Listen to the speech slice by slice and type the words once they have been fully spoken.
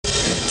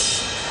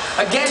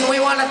Again, we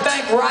want to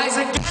thank Rise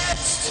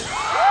Against.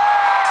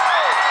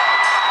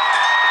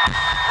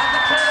 At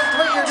the count of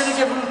 3, you're going to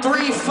give them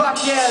 3 fuck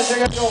yeahs. You're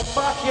going to go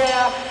fuck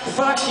yeah,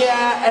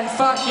 and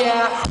fuck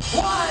yeah.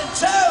 1, 2,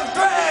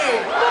 3.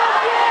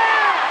 Fuck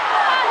yeah!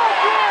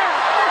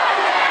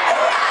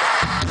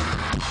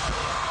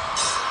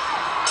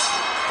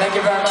 Thank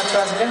you very much,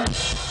 Rise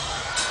Against.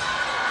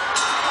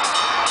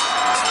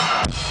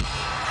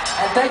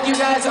 And thank you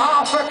guys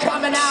all for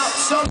coming out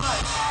so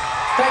much.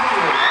 Thank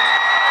you.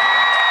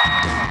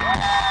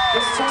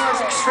 This tour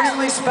is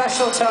extremely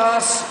special to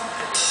us,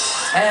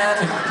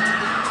 and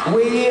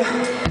we,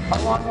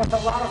 along with a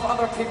lot of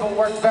other people,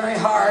 worked very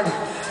hard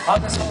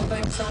on this whole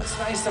thing, so it's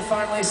nice to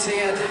finally see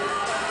it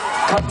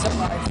come to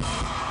life.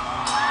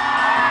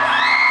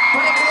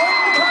 But it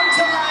wouldn't come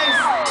to life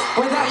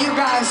without you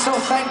guys, so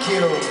thank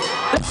you.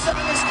 This song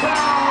is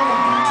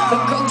called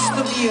The Ghost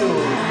of You.